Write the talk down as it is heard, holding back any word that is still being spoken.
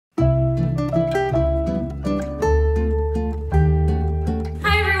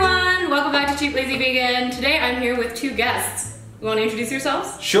Vegan. Today I'm here with two guests. You want to introduce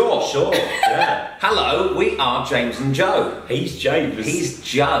yourselves? Sure, yeah. Hello, we are James and Joe. He's James. He's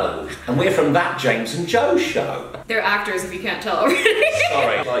Joe. And we're from That James and Joe Show. They're actors, if you can't tell already.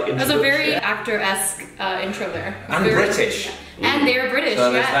 Sorry. That was a very actor-esque intro there. And very British. And they're British,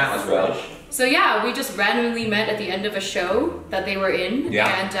 So there's yes. that as well. So yeah, we just randomly met at the end of a show that they were in. Yeah.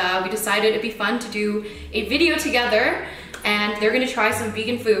 And we decided it'd be fun to do a video together. And they're gonna try some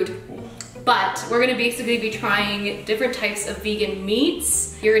vegan food. But we're gonna basically be trying different types of vegan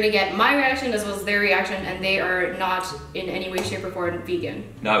meats. You're gonna get my reaction as well as their reaction, and they are not in any way, shape, or form vegan.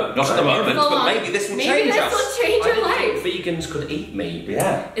 No, not at the moment, but maybe this will change us. Maybe this will change your life. Vegans could eat meat.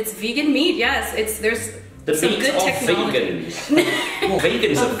 Yeah. It's vegan meat, yes. There's The some meat good of technology. vegans. Well,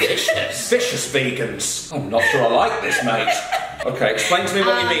 vegans are vicious. Vicious vegans. I'm not sure I like this, mate. Okay, explain to me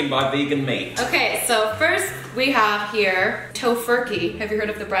what you mean by vegan meat. Okay, so first we have here tofurkey. Have you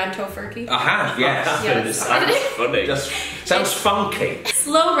heard of the brand tofurkey? I have, yes. Yes. Sounds funny. Just sounds funky.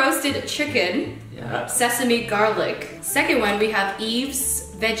 Slow roasted chicken, Yeah. sesame garlic. Second one we have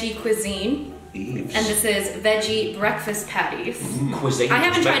Eve's veggie cuisine, Eves. and this is veggie breakfast patties. Cuisine. I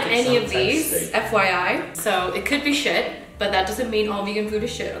haven't just tried make it any sound of these, tasty. FYI, so it could be shit, but that doesn't mean all vegan food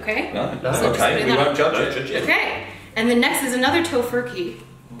is shit, okay? No, No, So just okay, putting we that won't out. judge it. Okay, and then next is another tofurkey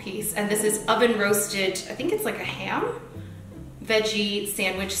piece, and this is oven roasted, I think it's like a ham? Veggie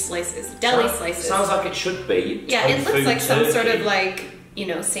sandwich slices, deli slices. Sounds like it should be. Yeah, it looks tofu like some sort of turkey. like, you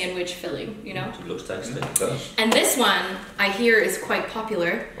know, sandwich filling, you know? It looks tasty. It does. And this one, I hear is quite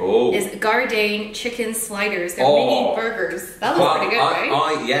popular, Oh. is Gardein chicken sliders. They're Oh. mini burgers. That looks pretty good, right?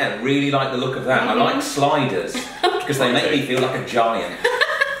 I really like the look of that. I like sliders because they make me feel like a giant.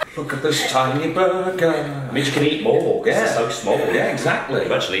 Look at this tiny burger. I mean, you can eat more because Yeah. they're so small. Yeah, exactly.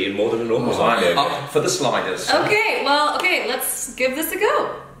 I'm actually eating more than a normal I'm size. up for the sliders. Okay, well, okay, let's give this a go.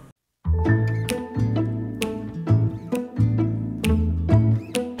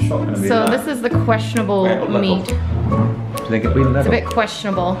 So this is the questionable meat. Do you think it'll be It's a level? bit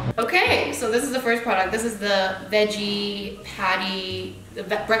questionable. Okay, so this is the first product. This is the veggie patty, the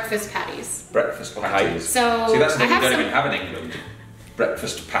breakfast patties. Breakfast patties. So See, that's I something have we don't some. even have in England.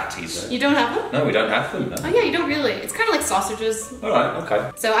 Breakfast patties. You don't have them? No, we don't have them. No. Oh yeah, you don't really. It's kind of like sausages. All right,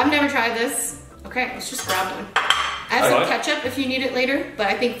 okay. So I've never tried this. Okay, let's just grab one. I have some Alright. ketchup if you need it later, but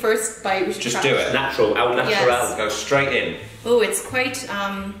I think first bite we should Just try. do it. Natural, au natural. Yes. Go straight in. Oh, it's quite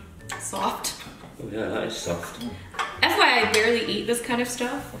soft. Oh, yeah, that is soft. FYI, I barely eat this kind of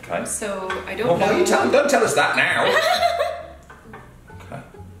stuff. Okay. So I don't Well, know. why are you don't tell us that now. Okay.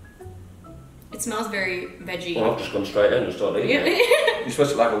 It smells very veggie. Well, I've just gone straight in and started eating it. Yeah. You're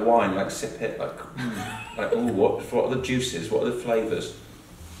supposed to like a wine, like sip it, like, like oh, what are the juices? What are the flavours?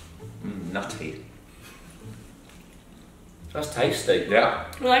 Nutty. That's tasty. Yeah.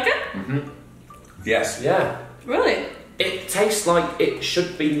 You like it? Yes. Yeah. Really? It tastes like it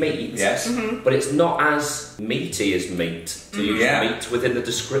should be meat. Yes. But it's not as meaty as meat, to use Yeah. meat within the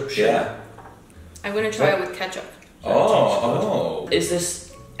description. Yeah. I'm gonna try it with ketchup. Oh. Is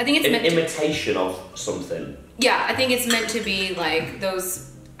this I think it's an meant to. imitation of something? Yeah, I think it's meant to be like those.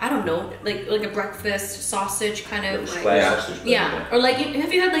 I don't know, like a breakfast sausage kind of Little like. square Yeah. sausage. Yeah, or like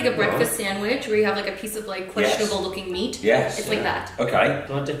have you had like a breakfast sandwich where you have like a piece of like questionable looking meat? Yes. It's like that. Okay.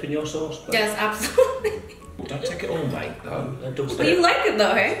 Can I dip in your sauce? Yes, absolutely. Well, don't take it all, mate. Though. Double But you dip. like it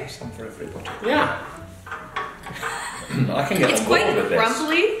though, hey? Some for everybody. Yeah. I can get It's on quite board with this.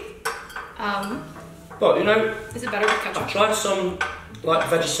 crumbly. But you know, Is it better with I've ketchup? tried some like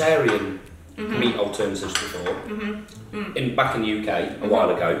vegetarian meat alternatives before. Back in the UK a while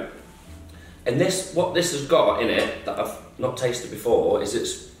ago. And what this has got in it that I've not tasted before is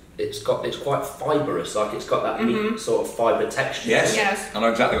it's quite fibrous, like it's got that meat sort of fibre texture. Yes. Yes. I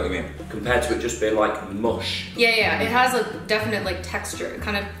know exactly what you mean. Compared to it just being like mush. Yeah, it has a definite like texture.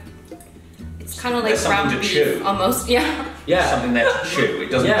 It's kind of like There's something ground to beef chew. almost. Yeah. Yeah. Something there to chew.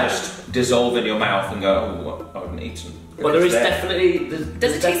 It doesn't Yeah. just dissolve in your mouth and go, oh, I haven't eaten. But there is It's definitely.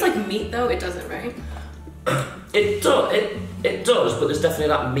 Does it taste like meat though? It doesn't, right? It does. It does, but there's definitely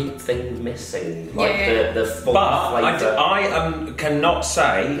that meat thing missing, like Yeah. the full But flavour. I cannot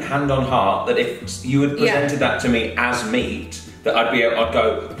say, hand on heart, that if you had presented that to me as meat, that I'd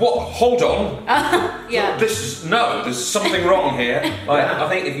go, what? Hold on. Yeah. There's something wrong here. Like, I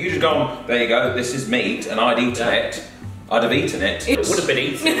think if you just gone, there you go, this is meat, and I'd eaten it, I'd have eaten it. It would have been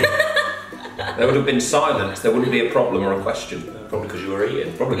eaten, There would have been silence. There wouldn't be a problem or a question. probably because you were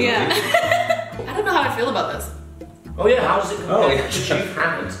eating. Probably. Yeah. I don't know how I feel about this. Oh yeah, how does it compare Oh, to yeah. what you've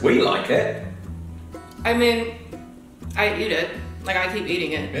had? We like it. I mean, I eat it. Like I keep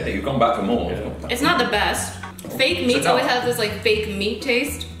eating it. Yeah, you've gone back for more. It's not the best. Fake meats no. always have this like fake meat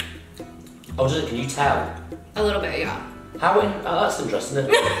taste. Oh, does it? Can you tell? A little bit, yeah. How? That's interesting, isn't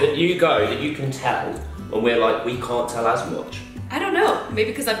it? That you go, that you can tell, and we're like, we can't tell as much. I don't know.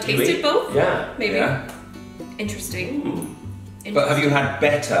 Maybe because I've tasted both? Yeah. Maybe. Yeah. Interesting. But have you had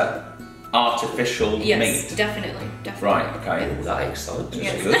better artificial meat? Yes, definitely. Right, okay. Ooh, that excites me.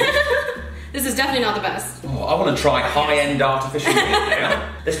 Yes. Good. This is definitely not the best. Oh, I want to try high-end artificial meat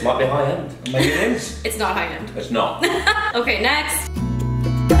now. This might be high end. Maybe it is. It's not high end. It's not. Okay, next.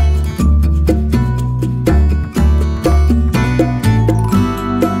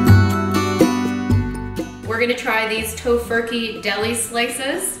 We're gonna try these tofurkey deli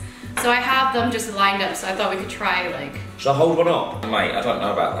slices. So I have them just lined up, so I thought we could try like... Should I hold one up? Mate, I don't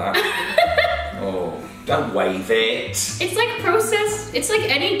know about that. Oh, don't wave it. It's like processed, it's like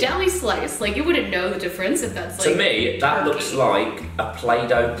any deli slice. Like you wouldn't know the difference if that's like... To me, that turkey. looks like a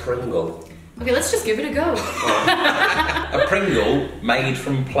Play-Doh Pringle. Okay, let's just give it a go. A Pringle made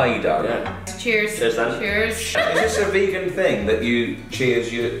from Play-Doh. Yeah. Cheers. Cheers, then. Cheers. Is this a vegan thing that you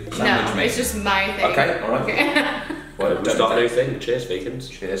cheers your sandwich No, meat? it's just my thing. Okay, alright. Okay. Well, we'll start a new thing. Cheers, vegans.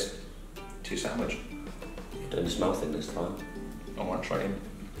 Cheers to your sandwich. Doing the smell thing this time. I want to try it.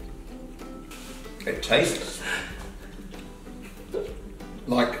 It tastes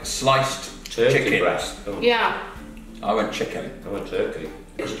like sliced Turkey chicken. breast. Oh. Yeah. I went chicken. I went turkey.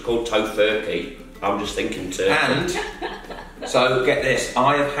 Because it's called tofurkey. I'm just thinking turkey. And, so get this,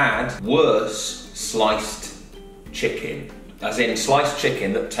 I have had worse sliced chicken. As in sliced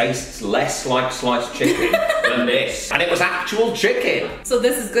chicken that tastes less like sliced chicken than this. And it was actual chicken. So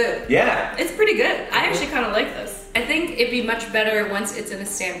this is good. Yeah. It's pretty good. I actually kind of like this. I think it'd be much better once it's in a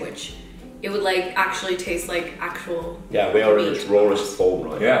sandwich. It would like actually taste like actual Yeah, we are in meat. its rawest form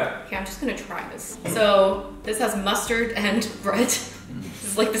right now. Yeah. Okay, I'm just gonna try this. So this has mustard and bread.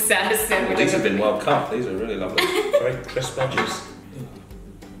 This is like the saddest sandwich. These have I've been well cut. These are really lovely. Very crisp edges.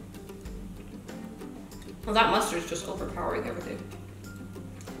 Well, that mustard's just overpowering everything.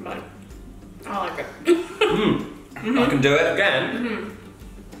 But I like it. I can do it Again,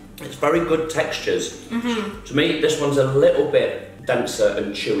 it's very good textures. To me, this one's a little bit denser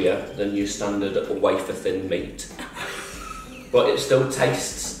and chewier than your standard wafer thin meat. But it still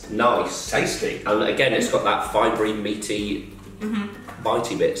tastes nice. Tasty. And again, it's got that fibrey, meaty,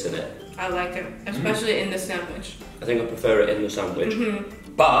 bitey bits in it. I like it, especially in the sandwich. I think I prefer it in the sandwich.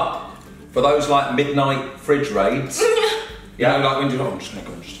 But for those like midnight fridge raids, yeah, like when you're, I'm just gonna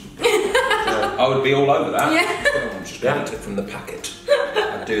go and just. I would be all over that. Yeah. Oh, I'm just gonna eat it from the packet.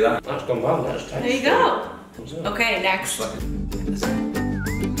 I'd do that. That's gone well, that's tasty. There you go. What's that? Okay, next.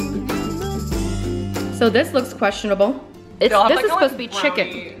 So this looks questionable. This is supposed to be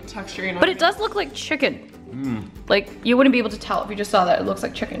chicken. Texture, But it does look like chicken. Like, you wouldn't be able to tell if you just saw that it looks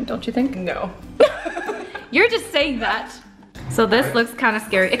like chicken, don't you think? No. You're just saying that. So this looks kind of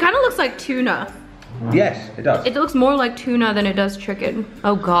scary. It kind of looks like tuna. Yes, it does. It looks more like tuna than it does chicken.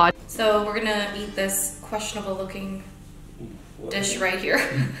 Oh God. So we're gonna eat this questionable looking dish right here.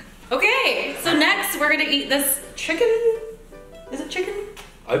 Okay, so next we're gonna eat this chicken. Is it chicken?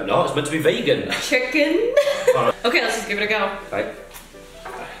 I hope not, it's meant to be vegan. Chicken. Okay, let's just give it a go. Okay.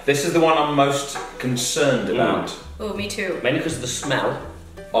 This is the one I'm most concerned about. Oh, me too. Mainly because of the smell.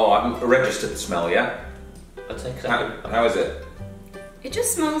 Oh, I've registered the smell, yeah? I'll take that. How is it? It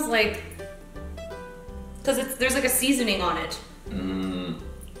just smells like, because there's like a seasoning on it.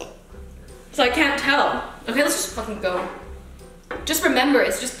 So I can't tell. Okay, let's just fucking go. Just remember,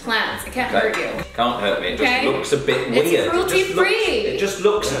 it's just plants. It can't hurt you. Can't hurt me. It Okay. just looks a bit It's weird. cruelty-free. It just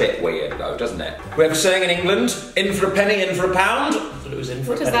looks a bit weird though, doesn't it? We have a saying in England, in for a penny, in for a pound. I thought it was in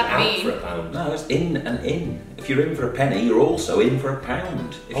for What a does penny, that out mean? for a pound. No, it's in and in. If you're in for a penny, you're also in for a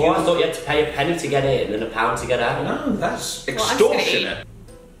pound. If Oh, I thought you had to pay a penny to get in and a pound to get out. No, that's Well, I'm just gonna extortionate.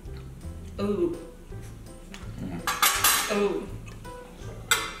 Ooh. Ooh.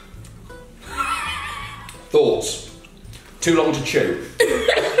 Thoughts? Too long to chew.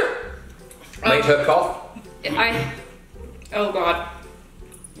 Made her cough? Oh God.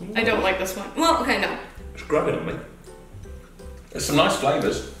 I don't like this one. Well, okay, no. Just grab it on me. There's some nice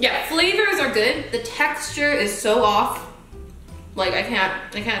flavours. Yeah, flavors are good. The texture is so off. Like I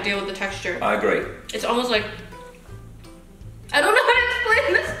can't deal with the texture. I agree. It's almost like, I don't know how to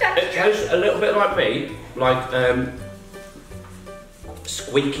explain this It texture. tastes a little bit like me, like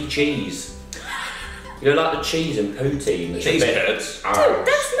squeaky cheese. You know, like the cheese in poutine. It's a Cheese bit- curds. Dude,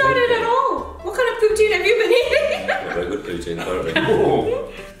 that's not it at all. What kind of poutine have you been eating? Not very good poutine, apparently.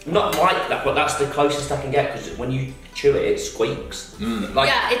 Not like that, but that's the closest I can get because when you chew it, it squeaks. Like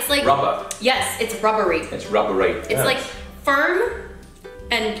Yeah, it's like rubber. Yes, it's rubbery. It's rubbery. It's like firm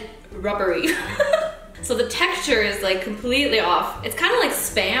and rubbery. So the texture is like completely off. It's kind of like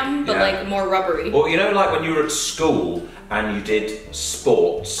Spam, but Yeah. like more rubbery. Well, you know, like when you were at school and you did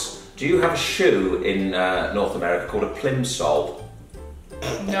sports, do you have a shoe in North America called a plimsoll?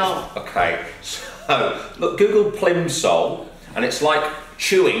 No. Okay, so look, Google plimsoll, and it's like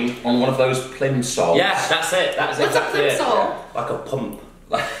chewing on one of those plimsolls. Yes, that's it. That's What's exactly a plimsoll? it. Yeah. Like a pump.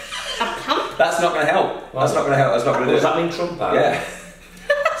 A pump? That's not going to help. That's not going to help. That's not going to do Does it. that mean trumpet? Yeah.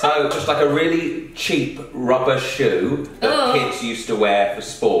 So just like a really cheap rubber shoe that kids used to wear for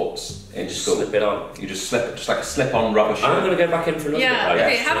sports in school. Slip it on. You just slip it, just like a slip-on rubber shoe. I'm going to go back in for another Yeah, bite.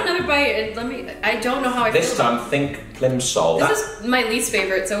 okay, have another bite and let me, I don't know how I This feel about time, think plimsoll. This is my least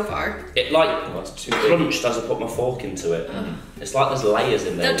favorite so far. It like That's too big. crunched as I put my fork into it. It's like there's layers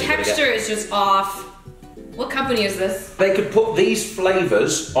in there. The texture is just off. What company is this? They could put these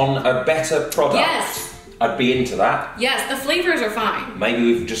flavours on a better product. Yes. I'd be into that. Yes, the flavors are fine. Maybe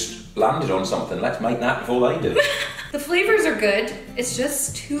we've just landed on something. Let's make that before they do. The flavors are good. It's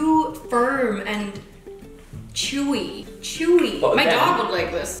just too firm and chewy. Chewy. But My again- dog would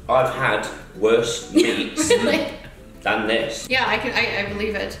like this. I've had worse meats Really? than this. Yeah, I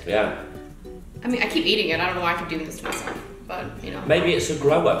believe it. Yeah. I mean, I keep eating it. I don't know why I keep doing this to myself. But, you know. Maybe it's a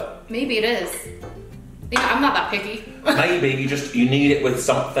grower. Maybe it is. You know, I'm not that picky. Maybe you need it with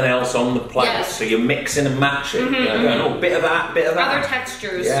something else on the plate. Yes. So you're mixing and matching. You know, going, oh, bit of that, bit of that. Other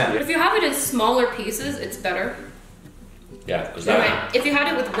textures. Yeah. But if you have it in smaller pieces, it's better. Yeah, because Right. they're If you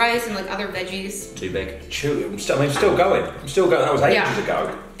had it with rice and like other veggies, too big. Chew. I'm still going. I'm still going. That was ages Yeah.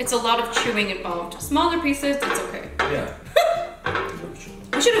 ago. it's a lot of chewing involved. Smaller pieces, it's okay. Yeah.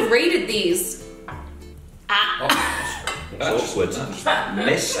 We should have rated these. That's awkward.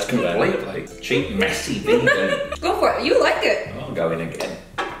 Missed completely. Cheap, messy vegan. Go for it. You like it. I'll go in again.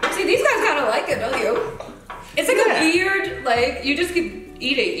 See, these guys kind of like it, don't you? It's like a weird, like, you just keep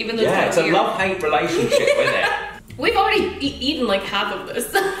eating, even though Yeah, it's it's a kind of weird. love-hate relationship with it. We've already eaten like half of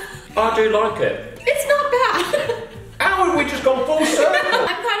this. I do like it. It's not bad. How have we just gone full circle? I'm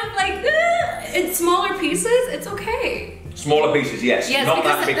kind of like, in smaller pieces, it's okay. Smaller pieces, yes. Yes, not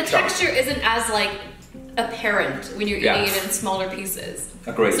because that big the chunk. texture isn't as like apparent when you're Yeah. eating it in smaller pieces.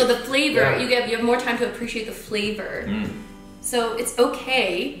 Agreed. So the flavor, Yeah. you have more time to appreciate the flavor. So it's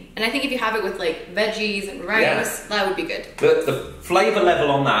okay, and I think if you have it with like veggies and rice, that would be good. The flavour level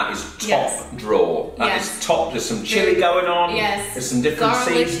on that is top Yes. draw. That Yes. is top. There's some chilli going on. Yes. There's some different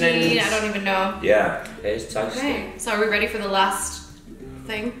Garlicky, seasonings. I don't even know. Yeah, It is tasty. Okay, so are we ready for the last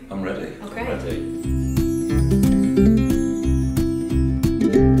thing? I'm ready. Okay. Ready?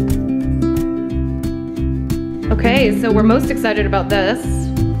 Okay, so we're most excited about this.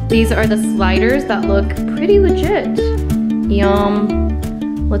 These are the sliders that look pretty legit.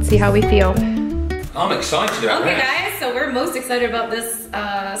 Yum. Let's see how we feel. I'm excited about Okay that. guys, so we're most excited about this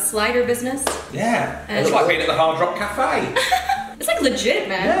slider business. Yeah. And- It's like being at the Hard Rock Cafe. It's like legit,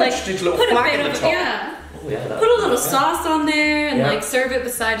 man. Yeah, like just needs a little put flag bit at the of- top. Yeah. Oh yeah. That, Put a little sauce on there and Yeah. like serve it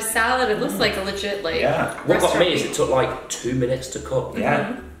beside a salad. It looks like a legit like Yeah. What got me restaurant is it took like 2 minutes to cook.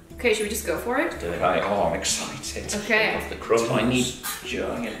 Yeah. Okay, should we just go for it? Okay. Oh, I'm excited. Okay. Off the crumbs. Tiny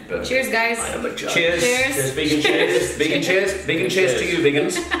giant burger. Cheers, guys. I am a judge. Cheers. Cheers. Cheers, vegan cheers. Vegan cheers. Vegan cheers to you,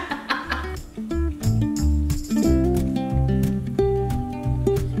 vegans.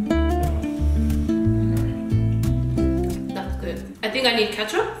 That's good. I think I need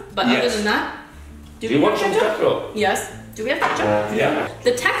ketchup, but Yes. other than that, Do you want some ketchup? yes. Do we have ketchup? Yeah.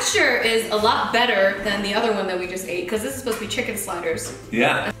 The texture is a lot better than the other one that we just ate because this is supposed to be chicken sliders.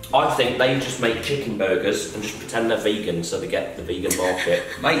 Yeah. I think they just make chicken burgers and just pretend they're vegan so they get the vegan market.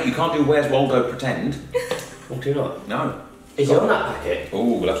 Mate, you can't do Where's Waldo pretend. What do you not? No. Is it on that packet?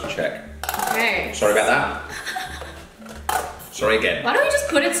 Oh, we'll have to check. Okay. Sorry about that. Sorry again. Why don't we just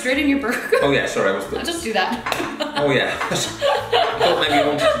put it straight in your burger? Oh yeah, sorry, I was I'll good. just do that. Oh yeah. I thought maybe you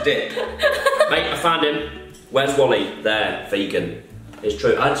wanted to dip. Mate, I found him. Where's Wally? There, vegan. It's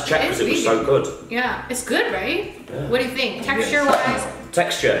true. I had to check It's because it was so vegan. good. Yeah, it's good, right? Yeah. What do you think? Texture-wise?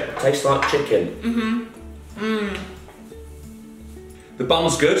 Texture, tastes like chicken. The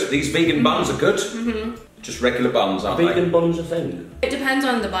bun's good. These vegan buns are good. Just regular buns, aren't Vegan buns a thing. It depends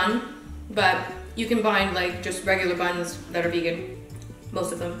on the bun, but you can find like just regular buns that are vegan.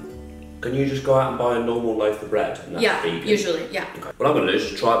 Most of them. Can you just go out and buy a normal loaf of bread and that's Yeah, vegan? usually, yeah. What I'm going to do is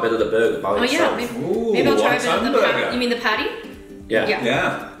just try a bit of the burger by Oh yeah, itself. maybe, Ooh, maybe I'll try a one bit of the hamburger. patty. You mean the patty? Yeah. Yeah.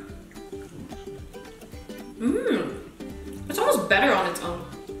 Yeah. It's almost better on its own,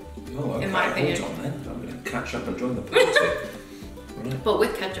 Oh, okay. In my opinion. Hold on then. I'm going to catch up and join the party. but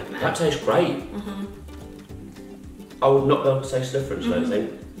with ketchup, man. That tastes great. I would not be able to taste the difference, I don't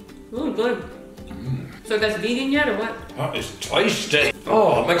think. Really good. So So you guys vegan yet or what? That is tasty.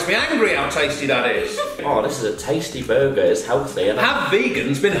 Oh, it makes me angry how tasty that is. Oh, this is a tasty burger. It's healthy. And Have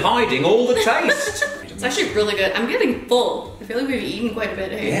vegans been hiding all the taste? It's actually really good. I'm getting full. I feel like we've eaten quite a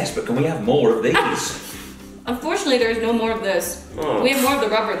bit. Hey? Yes, but can we have more of these? Unfortunately, there's no more of this. Oh. We have more of the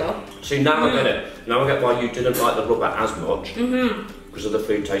rubber though. See, now I get it. Now I get why you didn't like the rubber as much. Because of the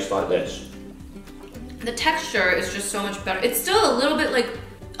food tastes like this. The texture is just so much better. It's still a little bit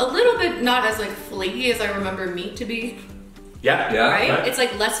not as like flaky as I remember meat to be. Yeah. Right? Okay. It's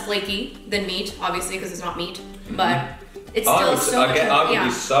like less flaky than meat, obviously, because it's not meat. But it's still so much. I would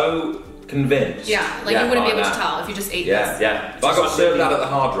be so convinced. Yeah, like you wouldn't be able to tell if you just ate this. Yeah. If I got served that at the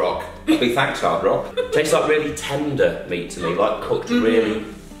Hard Rock, I'd be thanks, Hard Rock. Tastes like really tender meat to me, like cooked really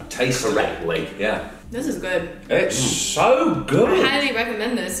correctly. Yeah. This is good. It's so I good. highly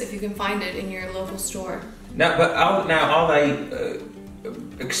recommend this if you can find it in your local store. Now, but are they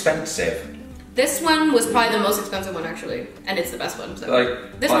expensive? This one was probably the most expensive one actually, and it's the best one. So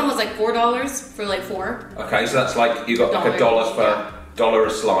this one was like $4 for like 4. Okay, so that's like you got like $1 for $1 a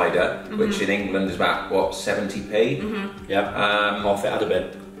slider, which in England is about what 70p. Yeah. Half it had a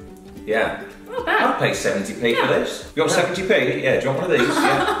bit. Yeah. Not bad. I'd pay 70p for this. You got 70p? Yeah. Do you want one of these?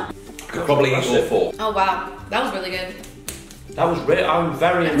 Yeah. Could probably eat all 4. Oh wow, that was really good. That was really. I'm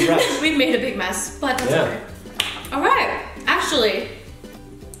very impressed. We've made a big mess, but that's okay. All right, actually,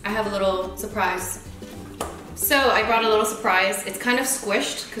 I have a little surprise. So I brought a little surprise. It's kind of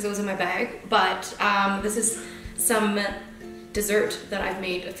squished because it was in my bag, but this is some dessert that I've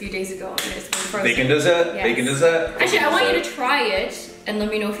made a few days ago. And it's been frozen. Vegan dessert. Yes. Vegan dessert. Actually, I want you to try it and let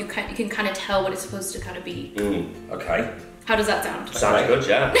me know if you can kind of tell what it's supposed to kind of be. Okay. How does that sound? Sounds good,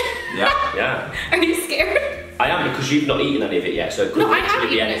 yeah. Yeah. Are you scared? I am, because you've not eaten any of it yet, so it could No, I have literally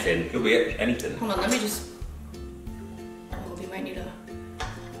be eaten it. anything. Could be anything. Hold on, let me just. Oh, we might need a.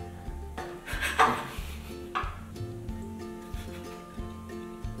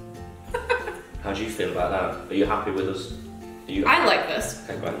 How do you feel about that? Are you happy with us? Are you I like this,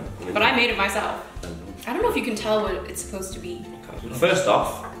 Okay, right. but I made it myself. I don't know if you can tell what it's supposed to be. Okay. First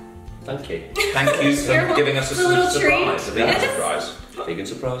off, thank you. Thank you for You're giving us a little surprise. A treat. vegan Yes. surprise. Vegan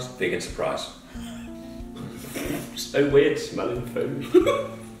surprise. Vegan surprise. So weird smelling food.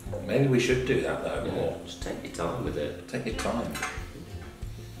 Maybe we should do that though more. Just take your time with it. Take your time.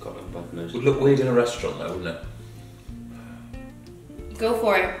 Got a bad nose. Would look weird in a restaurant though, wouldn't it? Go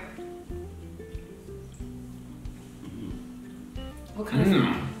for it. What kind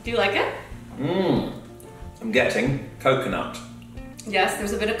of? Do you like it? I'm getting coconut. Yes,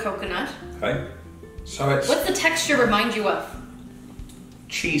 there's a bit of coconut. Okay. So it's What's the texture remind you of?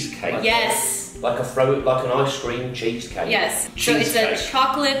 cheesecake. Yes. Like an ice cream cheesecake. Yes. So it's Cheesecake. a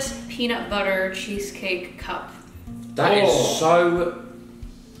chocolate peanut butter cheesecake cup. That is so.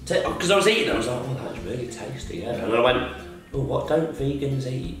 Because I was eating it, I was like, oh, that's really tasty, yeah. And then I went, oh, what don't vegans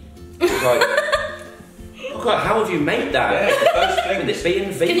eat? I was like, oh, God, how have you made that? Yeah, those things. With it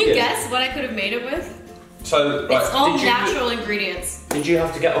being vegan. Can you guess what I could have made it with? So It's all did you- natural ingredients. Did you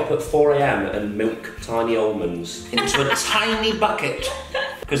have to get up at 4 AM and milk tiny almonds? into a tiny bucket.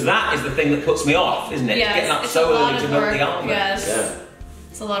 Because that is the thing that puts me off, isn't it? Yes, Getting up it's so a lot early to of milk work. the almond. Yes. Yeah.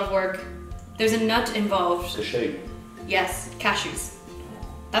 It's a lot of work. There's a nut involved. Cashew. Yes, cashews.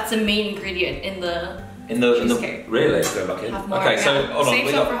 That's the main ingredient in the cheesecake. Really? Go back in. Have more. Okay, so Yeah. hold on. Save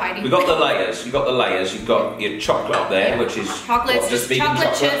some for Heidi. We got the layers. You got the layers. You've got your chocolate there, which is Chocolate, what, just vegan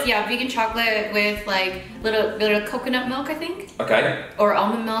chocolate chips. Yeah, vegan chocolate with like little coconut milk, I think, Okay, or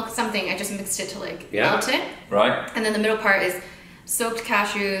almond milk, something. I just mixed it to like melt it, right. and then the middle part is soaked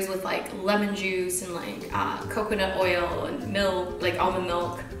cashews with like lemon juice and like coconut oil and milk, like almond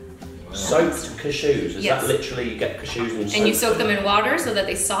milk. Soaked cashews. Is Yes. that literally you get cashews and soak And you soak them in water so that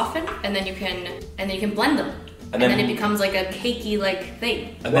they soften, and then you can blend them, and then it becomes like a cakey like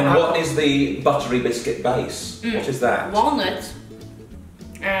thing. And then what is the buttery biscuit base? What is that? Walnuts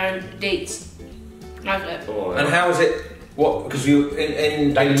and dates. That's it. Oh, And how is it? What? Because you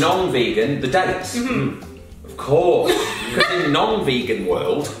in non-vegan, the dates. Of course. Because in non-vegan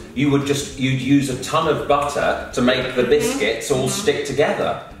world, you'd use a ton of butter to make the biscuits all stick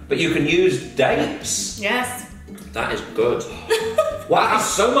together. But you can use dates. Yes, that is good. That is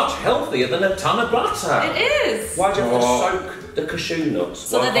so much healthier than a ton of butter. it is. Why do you have to soak the cashew nuts?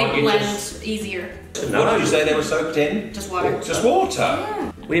 So Why that they can't you blend just- easier. What did you say they were soaked in? Just water. Just water.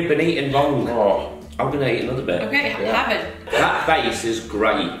 Yeah. We've been eating wrong. Oh. I'm gonna eat another bit. Okay, Yeah. have it. That base is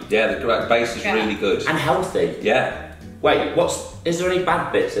great Yeah, the base is Yeah. really good. and healthy. Yeah. Wait, is there any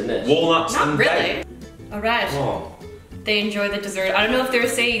bad bits in this? Walnuts Not and really. dates. All right. Oh. They enjoy the dessert. I don't know if they're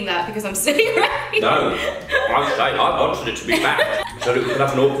saying that because I'm sitting right. No, I wanted it to be bad so that we could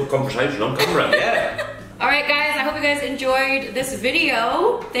have an awkward conversation on camera. Yeah. Alright guys, I hope you guys enjoyed this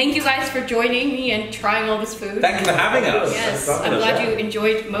video. Thank you guys for joining me and trying all this food. Thank you for having us. Yes, I'm glad you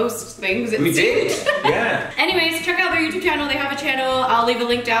enjoyed most things. We did, yeah. Anyways, check out their YouTube channel. They have a channel. I'll leave a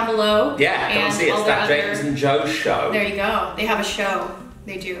link down below. Yeah, come and see it. It's that James and Joe show. There you go. They have a show.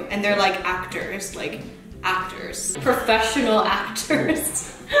 They do. And they're like actors. Professional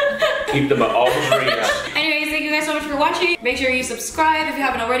actors. Keep them at arm's reach. Anyways, thank you guys so much for watching. Make sure you subscribe if you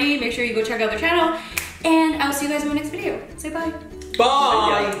haven't already. Make sure you go check out their channel. And I'll see you guys in my next video. Say bye.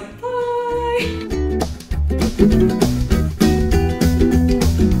 Bye. Bye.